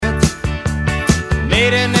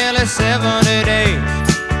to nearly 70 days.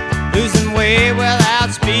 Losing weight without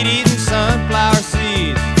speed, eating sunflower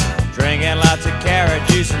seeds. Drinking lots of carrot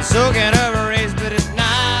juice and soaking over rays. But at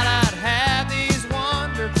night I'd have these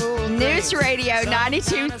wonderful News Radio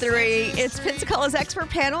 92.3. It's Pensacola's Expert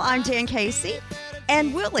Panel. I'm Jan Casey.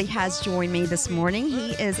 And Willie has joined me this morning.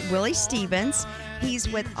 He is Willie Stevens. He's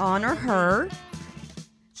with Honor Her.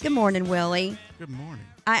 Good morning, Willie. Good morning.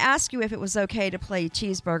 I asked you if it was okay to play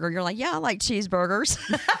cheeseburger. You're like, yeah, I like cheeseburgers.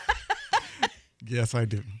 Yes, I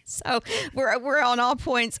do. So we're on all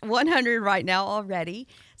points 100 right now already.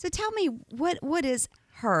 So tell me, what is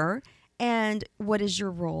H.E.R. and what is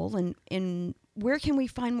your role and where can we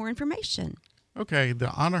find more information? Okay,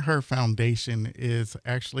 the Honor Her Foundation is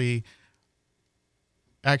actually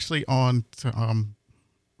on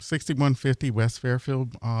 6150 West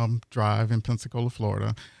Fairfield Drive in Pensacola,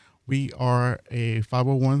 Florida. We are a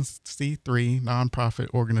 501c3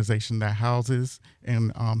 nonprofit organization that houses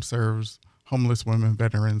and serves homeless women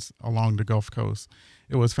veterans along the Gulf Coast.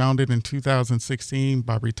 It was founded in 2016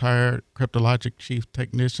 by retired cryptologic chief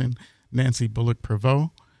technician Nancy Bullock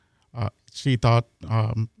Prevost. She thought,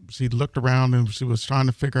 she looked around and she was trying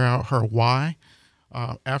to figure out her why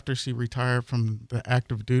after she retired from the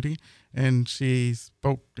active duty. And she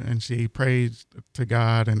spoke and she prayed to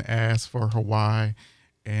God and asked for her why.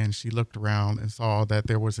 And she looked around and saw that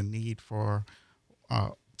there was a need for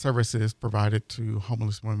services provided to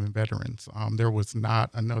homeless women veterans. There was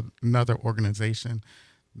not another organization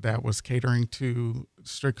that was catering to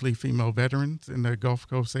strictly female veterans in the Gulf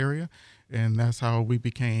Coast area, and that's how we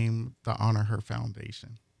became the Honor Her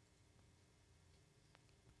Foundation.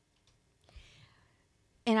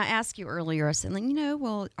 And I asked you earlier, I said,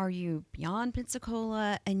 well, are you beyond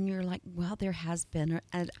Pensacola? And you're like, well, there has been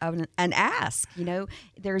an ask,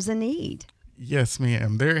 there's a need. Yes,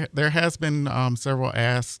 ma'am. There has been several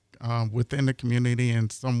asks within the community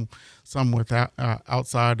and some without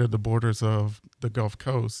outside of the borders of the Gulf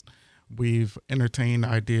Coast. We've entertained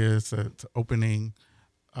ideas at opening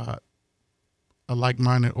a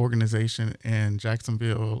like-minded organization in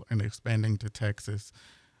Jacksonville and expanding to Texas.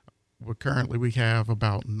 We have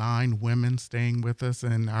about 9 women staying with us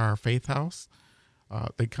in our faith house.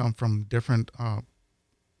 They come from different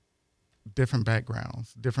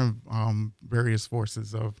backgrounds, different various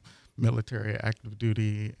forces of military, active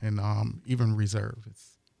duty, and even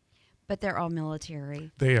reservists. But they're all military.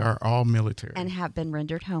 They are all military. And have been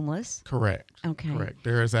rendered homeless? Correct. Okay. Correct.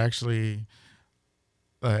 There is actually,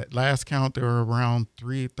 at last count, there are around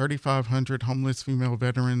 3,500 homeless female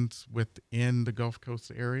veterans within the Gulf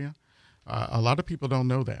Coast area. A lot of people don't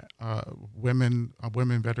know that. Women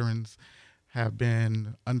veterans have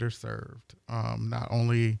been underserved, not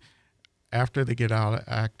only after they get out of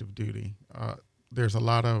active duty. There's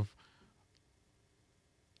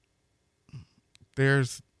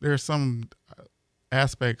some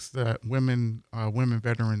aspects that women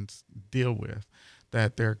veterans deal with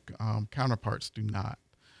that their counterparts do not,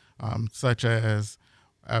 such as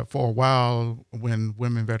for a while when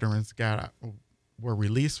women veterans were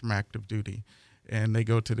released from active duty and they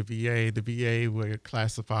go to the VA would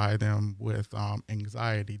classify them with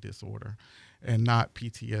anxiety disorder and not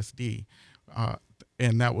PTSD.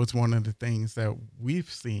 And that was one of the things that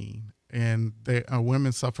we've seen. And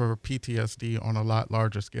women suffer PTSD on a lot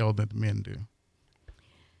larger scale than men do.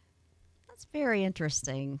 That's very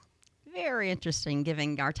interesting. Very interesting,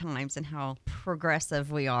 given our times and how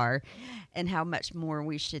progressive we are and how much more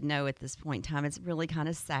we should know at this point in time. It's really kind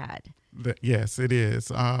of sad. Yes, it is.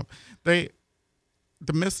 The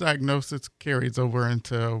misdiagnosis carries over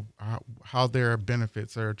into how their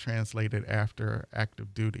benefits are translated after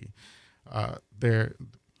active duty.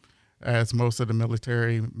 As most of the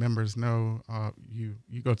military members know, you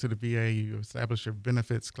go to the VA, you establish your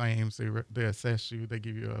benefits claims, they assess you, they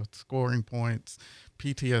give you scoring points.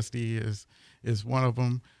 PTSD is one of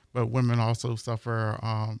them, but women also suffer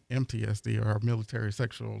MTSD, or military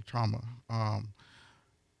sexual trauma,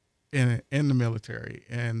 in the military.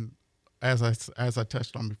 And as I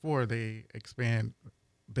touched on before, they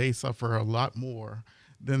suffer a lot more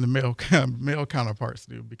than the male counterparts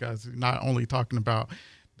do, because you're not only talking about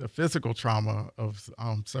the physical trauma of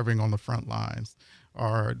serving on the front lines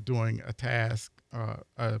or doing a task on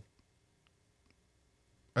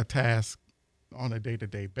a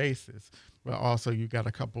day-to-day basis, but also you got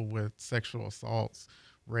to couple with sexual assaults,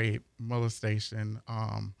 rape, molestation,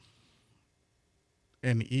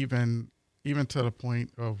 and even to the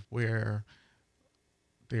point of where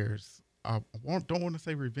there's don't want to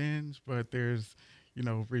say revenge, but there's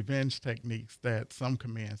revenge techniques that some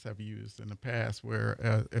commands have used in the past,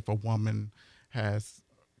 where if a woman has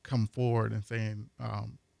come forward and saying,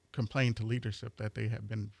 complain to leadership that they have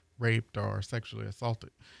been raped or sexually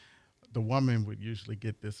assaulted, the woman would usually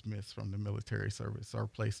get dismissed from the military service or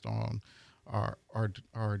placed on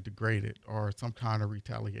or degraded or some kind of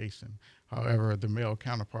retaliation. However, the male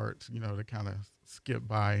counterparts, they kind of skip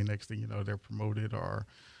by, and next thing you know, they're promoted or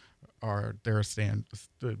they're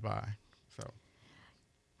stood by. So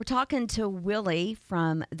we're talking to Willie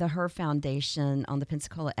from the H.E.R Foundation on the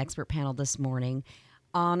Pensacola Expert Panel this morning.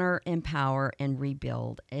 Honor, Empower, and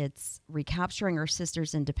Rebuild. It's recapturing our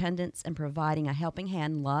sisters' independence and providing a helping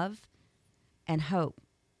hand, love, and hope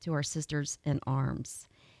to our sisters in arms.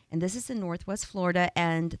 And this is in Northwest Florida,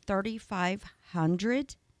 and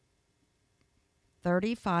 3,500,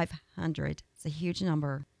 it's a huge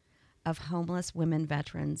number of homeless women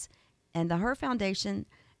veterans. And the H.E.R Foundation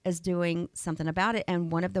is doing something about it,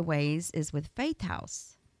 and one of the ways is with Faith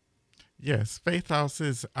House. Yes, Faith House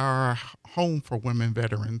is our home for women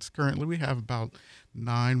veterans. Currently, we have about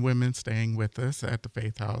 9 women staying with us at the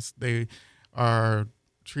Faith House. They are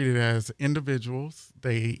treated as individuals.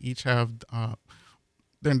 They each have,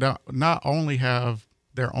 they not only have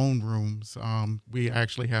their own rooms, we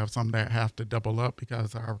actually have some that have to double up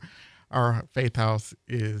because our Faith House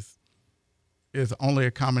is only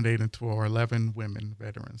accommodating to our 11 women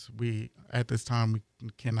veterans. At this time, we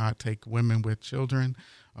cannot take women with children,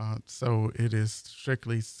 so it is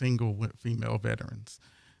strictly single female veterans.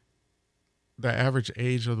 The average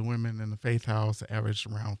age of the women in the Faith House averaged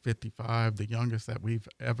around 55. The youngest that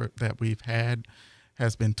we've had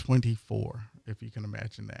has been 24, if you can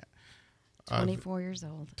imagine that. 24 years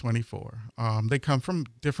old. 24. They come from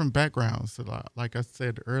different backgrounds. Like I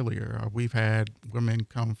said earlier, we've had women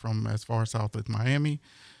come from as far south as Miami,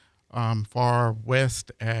 far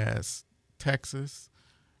west as Texas.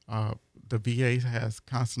 The VA has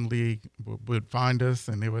constantly would find us,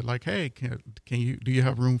 and they were like, "Hey, do you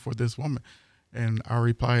have room for this woman?" And our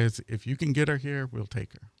reply is, "If you can get her here, we'll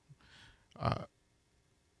take her."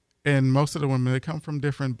 And most of the women, they come from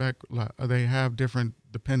different they have different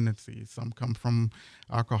dependencies. Some come from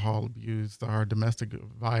alcohol abuse or domestic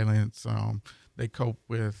violence. They cope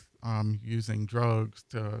with using drugs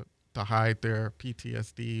to hide their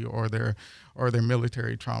PTSD or their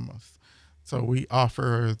military traumas. So we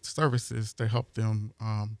offer services to help them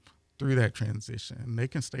through that transition. And they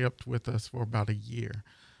can stay up with us for about a year.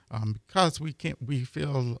 Because we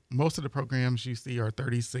feel most of the programs you see are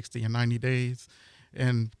 30, 60, and 90 days.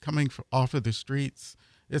 And coming off of the streets,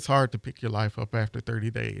 it's hard to pick your life up after 30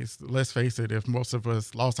 days. Let's face it, if most of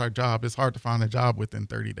us lost our job, it's hard to find a job within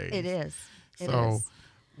 30 days. It is. So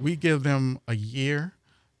we give them a year,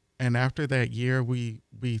 and after that year, we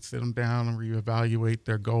sit them down and reevaluate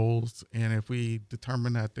their goals. And if we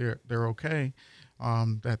determine that they're okay,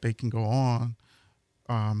 that they can go on,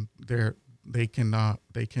 they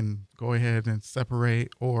can go ahead and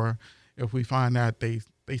separate. Or if we find that they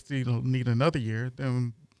still need another year,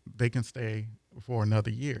 then they can stay for another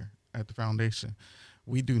year at the foundation.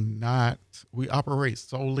 We operate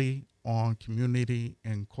solely on community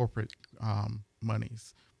and corporate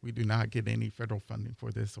monies. We do not get any federal funding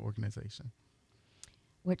for this organization.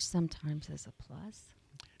 Which sometimes is a plus.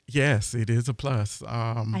 Yes, it is a plus.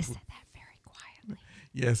 I said that very quietly.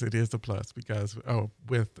 Yes, it is a plus because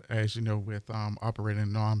with operating a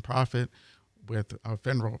nonprofit, with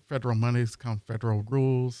federal monies come federal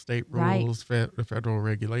rules, state rules, federal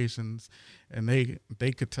regulations, and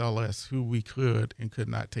they could tell us who we could and could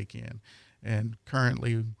not take in. And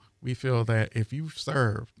currently, we feel that if you've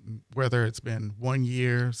served, whether it's been 1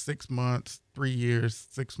 year, 6 months, 3 years,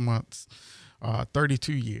 6 months,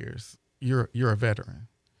 32 years, you're a veteran.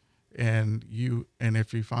 And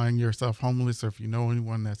if you find yourself homeless, or if you know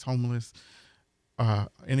anyone that's homeless,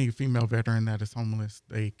 any female veteran that is homeless,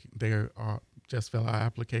 they just fill out an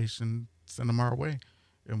application, send them our way,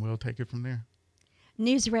 and we'll take it from there.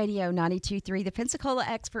 News Radio 92.3, the Pensacola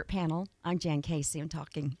Expert Panel. I'm Jan Casey. I'm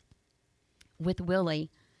talking with Willie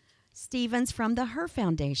Stevens from the H.E.R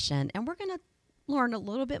Foundation, and we're going to learn a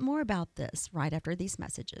little bit more about this right after these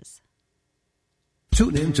messages.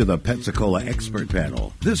 Tune in to the Pensacola Expert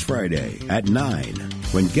Panel this Friday at 9,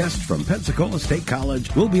 when guests from Pensacola State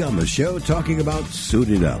College will be on the show talking about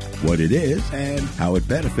Suited Up, what it is, and how it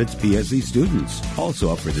benefits PSE students. Also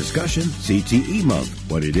up for discussion, CTE Month,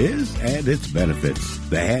 what it is and its benefits,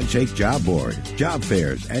 the Handshake Job Board, job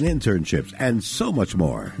fairs and internships, and so much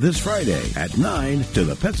more. This Friday at 9 to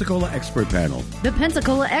the Pensacola Expert Panel. The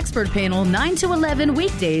Pensacola Expert Panel, 9 to 11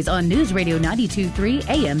 weekdays on News Radio 92.3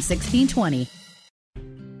 AM 1620.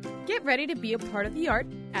 Get Get ready to be a part of the art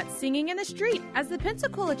at Singing in the Street as the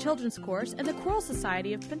Pensacola Children's Chorus and the Choral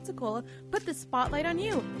Society of Pensacola put the spotlight on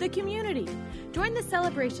you, the community. Join the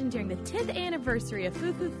celebration during the 10th anniversary of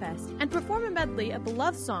Foo Foo Fest and perform a medley of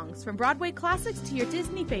beloved songs from Broadway classics to your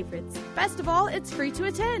Disney favorites. Best of all, it's free to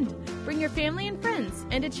attend. Bring your family and friends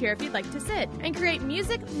and a chair if you'd like to sit and create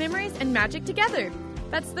music, memories, and magic together.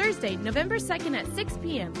 That's Thursday, November 2nd at 6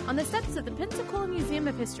 p.m. on the steps of the Pensacola Museum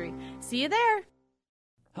of History. See you there.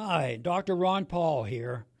 Hi, Dr. Ron Paul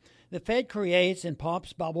here. The Fed creates and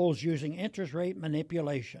pops bubbles using interest rate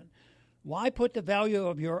manipulation. Why put the value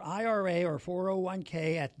of your IRA or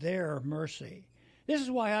 401k at their mercy? This is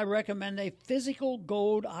why I recommend a physical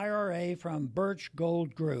gold IRA from Birch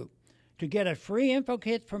Gold Group. To get a free info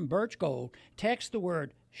kit from Birch Gold, text the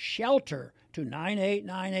word SHELTER to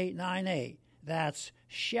 989898. That's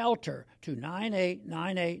SHELTER to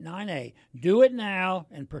 989898. Do it now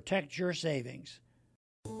and protect your savings.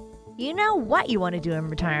 You know what you want to do in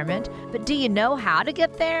retirement, but do you know how to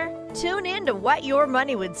get there? Tune in to What Your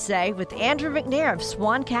Money Would Say with Andrew McNair of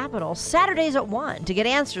Swan Capital, Saturdays at 1 to get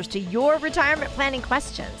answers to your retirement planning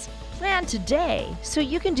questions. Plan today so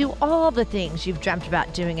you can do all the things you've dreamt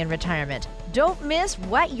about doing in retirement. Don't miss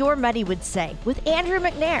What Your Money Would Say with Andrew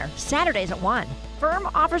McNair, Saturdays at 1. Firm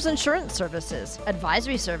offers insurance services.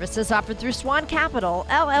 Advisory services offered through Swan Capital,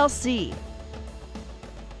 LLC.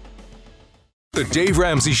 The Dave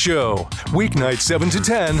Ramsey Show, weeknight 7 to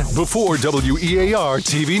 10 before WEAR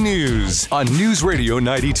TV News on News Radio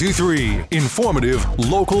 92.3. Informative,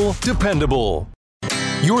 local, dependable.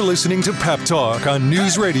 You're listening to Pep Talk on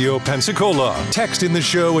News Radio Pensacola. Text in the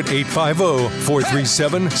show at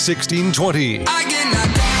 850-437-1620. I get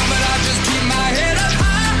knocked down, but I just keep my head up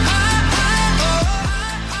high.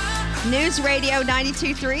 News Radio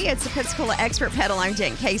 92.3. It's the Pensacola Expert Pedal. I'm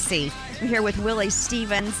Jen Casey. I'm here with Willie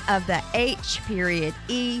Stevens of the H.E.R.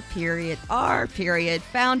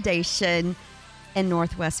 Foundation in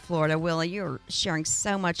Northwest Florida. Willie, you're sharing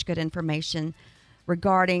so much good information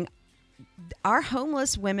regarding our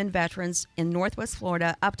homeless women veterans in Northwest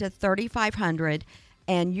Florida, up to 3,500,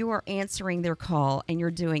 and you are answering their call, and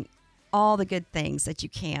you're doing all the good things that you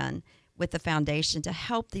can with the foundation to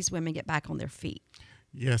help these women get back on their feet.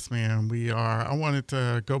 Yes, ma'am, we are. I wanted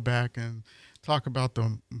to go back and talk about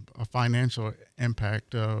the financial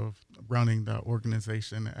impact of running the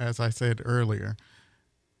organization. As I said earlier,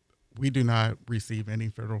 we do not receive any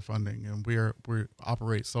federal funding, and we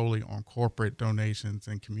operate solely on corporate donations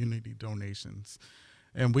and community donations.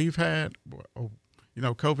 And we've had,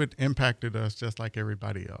 COVID impacted us just like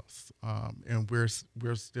everybody else, and we're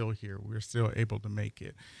still here. We're still able to make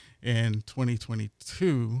it. In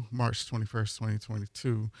 2022, March 21st,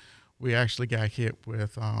 2022, we actually got hit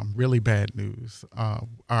with really bad news.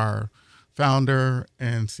 Our founder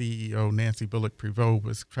and CEO, Nancy Bullock-Prevost,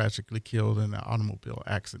 was tragically killed in an automobile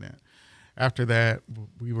accident. After that,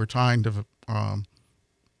 we were trying to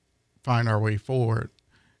find our way forward,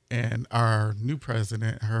 and our new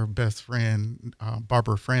president, her best friend,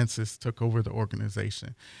 Barbara Francis, took over the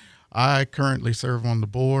organization. I currently serve on the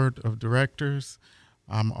board of directors.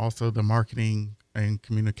 I'm also the marketing and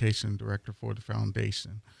communication director for the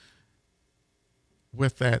foundation.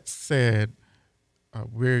 With that said,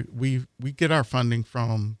 we get our funding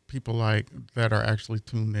from people like that are actually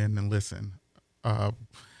tuned in and listen. Some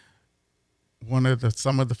of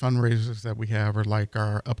the fundraisers that we have are like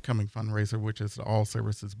our upcoming fundraiser, which is the All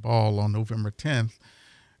Services Ball on November 10th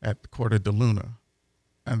at the Corte de Luna.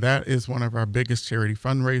 And that is one of our biggest charity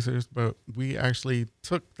fundraisers, but we actually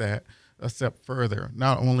took that a step further.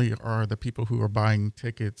 Not only are the people who are buying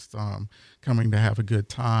tickets coming to have a good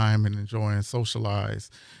time and enjoy and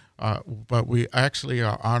socialize, but we actually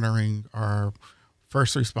are honoring our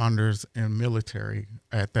first responders and military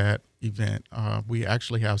at that event. We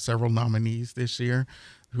actually have several nominees this year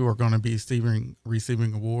who are going to be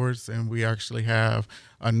receiving awards, and we actually have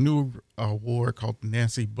a new award called the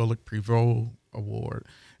Nancy Bullock-Prevost Award,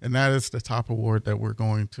 and that is the top award that we're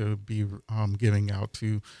going to be giving out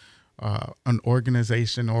to an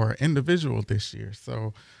organization or individual this year.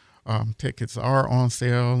 So tickets are on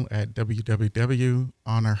sale at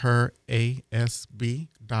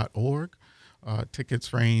www.honorherasb.org.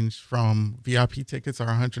 Tickets range from VIP tickets are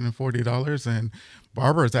 $140, and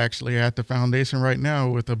Barbara's actually at the foundation right now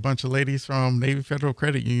with a bunch of ladies from Navy Federal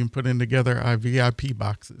Credit Union putting together our VIP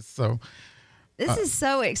boxes. So this is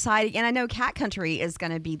so exciting. And I know Cat Country is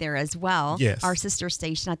going to be there as well. Yes. Our sister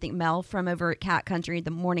station, I think Mel from over at Cat Country, the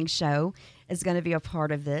morning show, is going to be a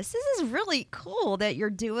part of this. This is really cool that you're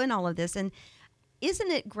doing all of this. And isn't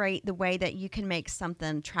it great the way that you can make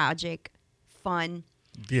something tragic fun?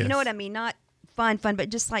 Yes. You know what I mean? Not fun, but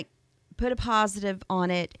just like put a positive on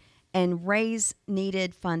it and raise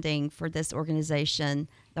needed funding for this organization,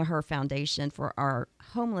 the H.E.R Foundation, for our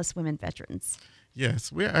homeless women veterans.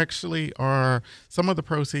 Yes, we actually are. Some of the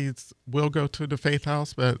proceeds will go to the Faith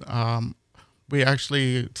House, but we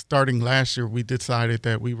actually, starting last year, we decided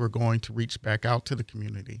that we were going to reach back out to the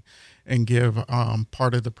community and give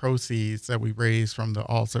part of the proceeds that we raised from the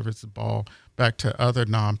All Services Ball back to other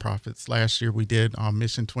nonprofits. Last year, we did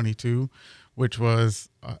Mission 22, which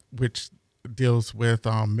deals with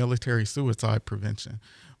military suicide prevention.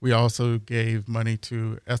 We also gave money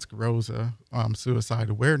to Escarosa Suicide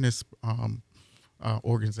Awareness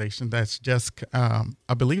organization that's just,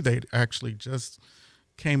 I believe they actually just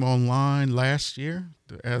came online last year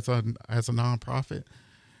as a nonprofit.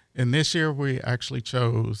 And this year we actually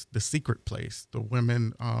chose The Secret Place, the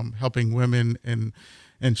women, helping women and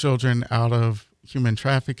children out of human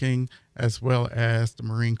trafficking, as well as the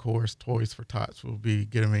Marine Corps Toys for Tots will be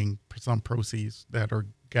giving some proceeds that are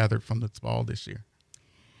gathered from this ball this year.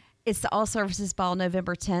 It's the All Services Ball,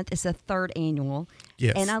 November 10th. It's the third annual.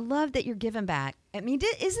 Yes. And I love that you're giving back. I mean,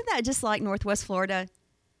 isn't that just like Northwest Florida?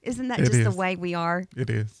 Isn't that just the way we are? It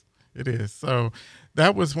is. It is. So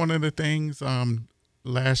that was one of the things.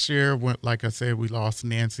 Last year, like I said, we lost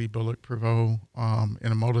Nancy Bullock Prevost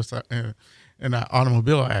in an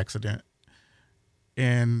automobile accident.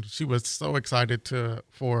 And she was so excited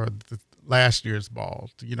for the last year's ball.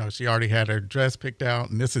 You know, she already had her dress picked out,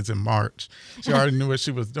 and this is in March. She already knew what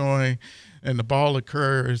she was doing. And the ball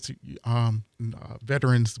occurs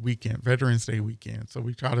Veterans Day weekend. So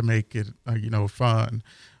we try to make it, fun.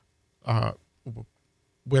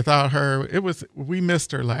 Without her, we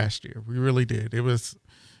missed her last year. We really did. It was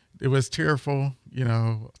tearful. You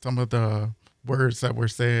know, some of the words that were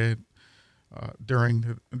said during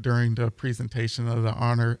the presentation of the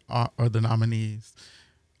honor or the nominees,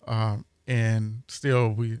 and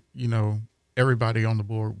still everybody on the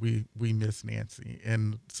board, we miss Nancy,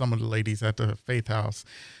 and some of the ladies at the Faith House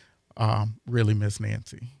really miss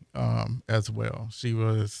Nancy as well. She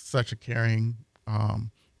was such a caring,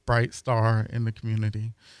 bright star in the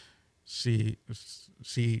community.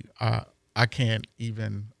 I can't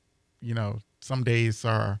even, some days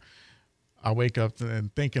I wake up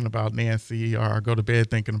and thinking about Nancy, or I go to bed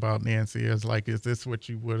thinking about Nancy. It's like, is this what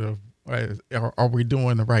you would have, are we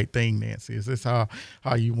doing the right thing, Nancy? Is this how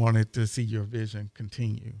you wanted to see your vision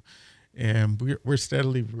continue? And we're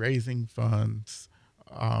steadily raising funds.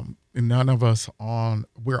 And none of us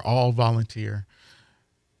we're all volunteer.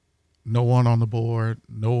 No one on the board,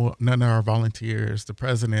 none of our volunteers. The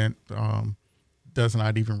president does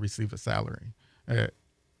not even receive a salary.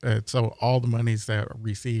 So all the monies that are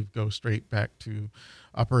received go straight back to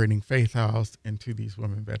operating Faith House and to these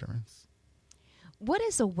women veterans. What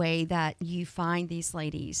is a way that you find these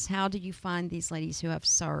ladies? How do you find these ladies who have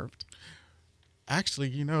served?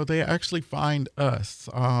 Actually, they actually find us.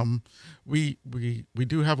 We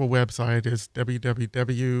do have a website. It's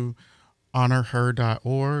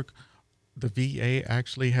www.honorher.org. The VA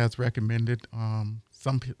actually has recommended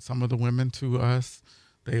some of the women to us.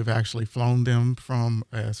 They've actually flown them from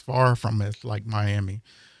as far from as like Miami,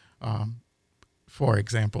 for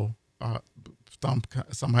example.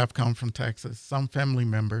 Some have come from Texas. Some family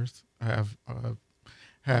members have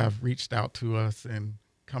reached out to us and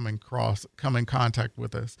come in contact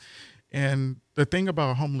with us. And the thing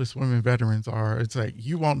about homeless women veterans it's like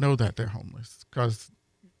you won't know that they're homeless because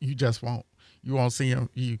you just won't. You won't see them.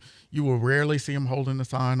 You will rarely see them holding a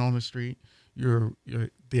sign on the street. There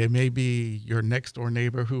may be your next door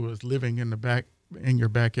neighbor who was living in your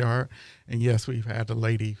backyard. And yes, we've had a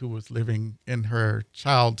lady who was living in her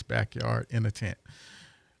child's backyard in a tent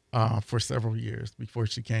for several years before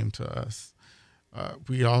she came to us.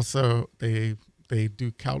 We also, they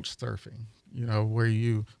do couch surfing, where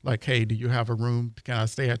you like, hey, do you have a room? Can I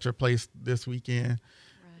stay at your place this weekend?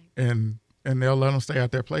 Right. And they'll let them stay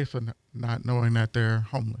at their place for not knowing that they're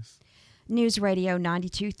homeless. News Radio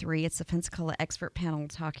 92.3. It's the Pensacola Expert Panel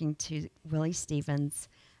talking to Willie Stevens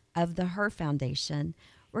of the H.E.R Foundation.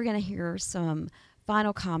 We're going to hear some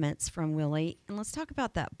final comments from Willie, and let's talk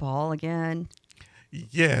about that ball again.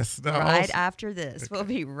 Yes. After this. Okay. We'll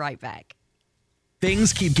be right back.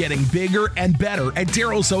 Things keep getting bigger and better at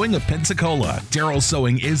Darrell Sewing of Pensacola. Darrell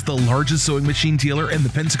Sewing is the largest sewing machine dealer in the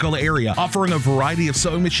Pensacola area, offering a variety of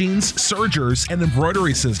sewing machines, sergers, and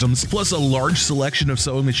embroidery systems, plus a large selection of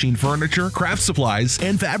sewing machine furniture, craft supplies,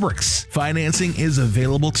 and fabrics. Financing is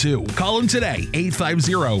available too. Call them today,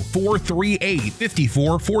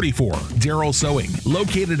 850-438-5444. Darrell Sewing,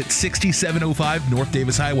 located at 6705 North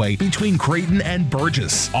Davis Highway between Creighton and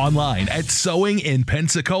Burgess. Online at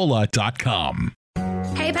sewinginpensacola.com.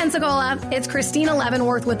 Hey, Hey Pensacola, it's Christina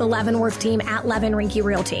Leavenworth with the Leavenworth team at Levin Rinke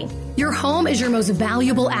Realty. Your home is your most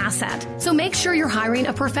valuable asset, so make sure you're hiring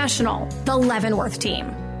a professional, the Leavenworth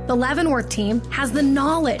team. The Leavenworth team has the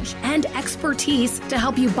knowledge and expertise to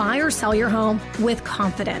help you buy or sell your home with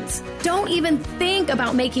confidence. Don't even think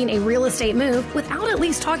about making a real estate move without at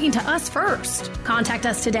least talking to us first. Contact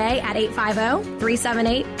us today at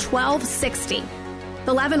 850-378-1260.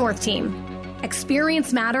 The Leavenworth team.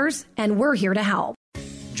 Experience matters, and we're here to help.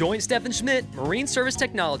 Join Stephen Schmidt, Marine Service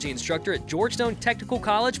Technology Instructor at Georgetown Technical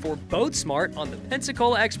College for Boat Smart on the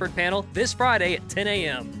Pensacola Expert Panel this Friday at 10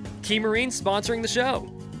 a.m. Key Marine sponsoring the show.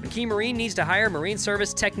 When Key Marine needs to hire Marine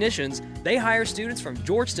Service technicians, they hire students from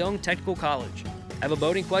Georgetown Technical College. Have a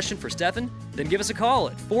boating question for Stephen? Then give us a call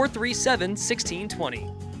at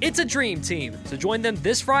 437-1620. It's a dream team, so join them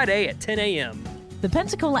this Friday at 10 a.m. The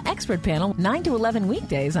Pensacola Expert Panel, 9 to 11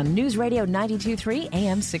 weekdays on News Radio 92.3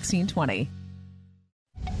 AM 1620.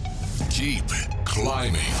 Keep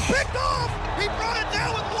climbing. Picked off! He brought it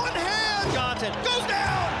down with one hand! Johnson goes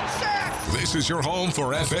down! Sack! This is your home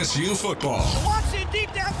for FSU football. Watson deep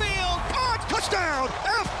downfield! Caught! Touchdown!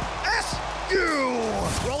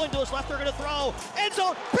 FSU! Rolling to his left, they're going to throw. End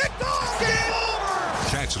zone! Picked off! Game over!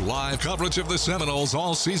 Catch live coverage of the Seminoles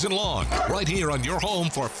all season long, right here on your home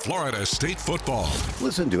for Florida State football.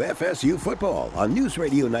 Listen to FSU football on News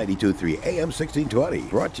Radio 92.3 AM 1620.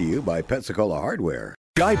 Brought to you by Pensacola Hardware.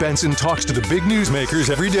 Guy Benson talks to the big newsmakers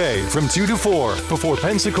every day from 2 to 4 before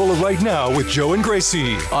Pensacola Right Now with Joe and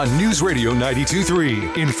Gracie on News Radio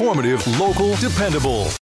 92.3. Informative, local, dependable.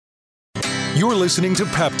 You're listening to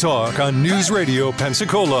Pep Talk on News Radio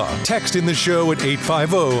Pensacola. Text in the show at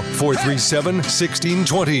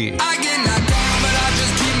 850-437-1620.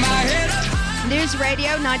 News Radio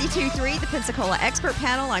 92.3, the Pensacola Expert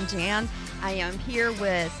Panel. I'm Jan. I am here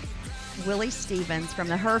with Willie Stevens from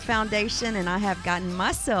the H.E.R Foundation, and I have gotten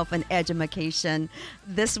myself an education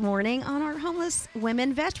this morning on our homeless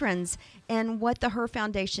women veterans and what the H.E.R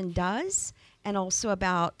Foundation does, and also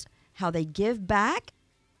about how they give back,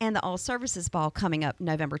 and the All Services Ball coming up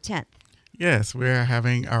November 10th. Yes, we're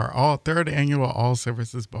having our third annual All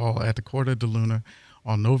Services Ball at the Corte de Luna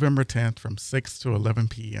on November 10th from 6 to 11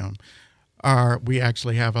 p.m. We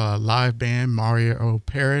actually have a live band, Mario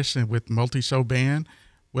Parrish, and with multi-show band.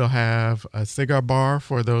 We'll have a cigar bar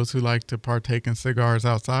for those who like to partake in cigars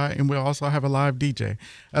outside, and we'll also have a live DJ,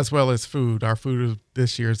 as well as food. Our food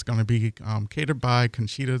this year is going to be catered by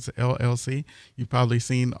Conchita's LLC. You've probably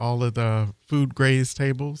seen all of the food graze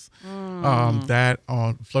tables that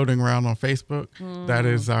are floating around on Facebook. That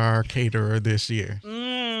is our caterer this year.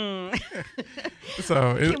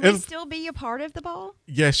 So can we still be a part of the ball?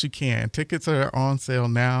 Yes, you can. Tickets are on sale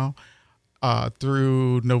now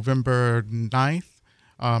through November 9th.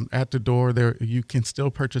 At the door, there you can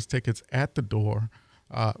still purchase tickets at the door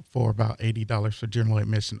for about $80 for general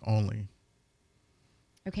admission only.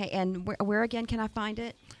 Okay, and where again can I find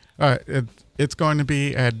it? It's going to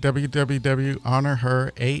be at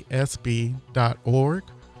www.honorherasb.org,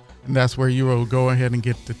 and that's where you will go ahead and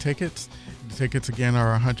get the tickets. The tickets, again,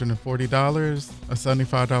 are $140,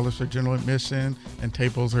 $75 for general admission, and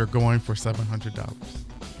tables are going for $700.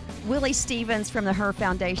 Willie Stevens from the H.E.R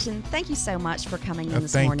Foundation, thank you so much for coming in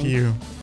this morning. Thank you.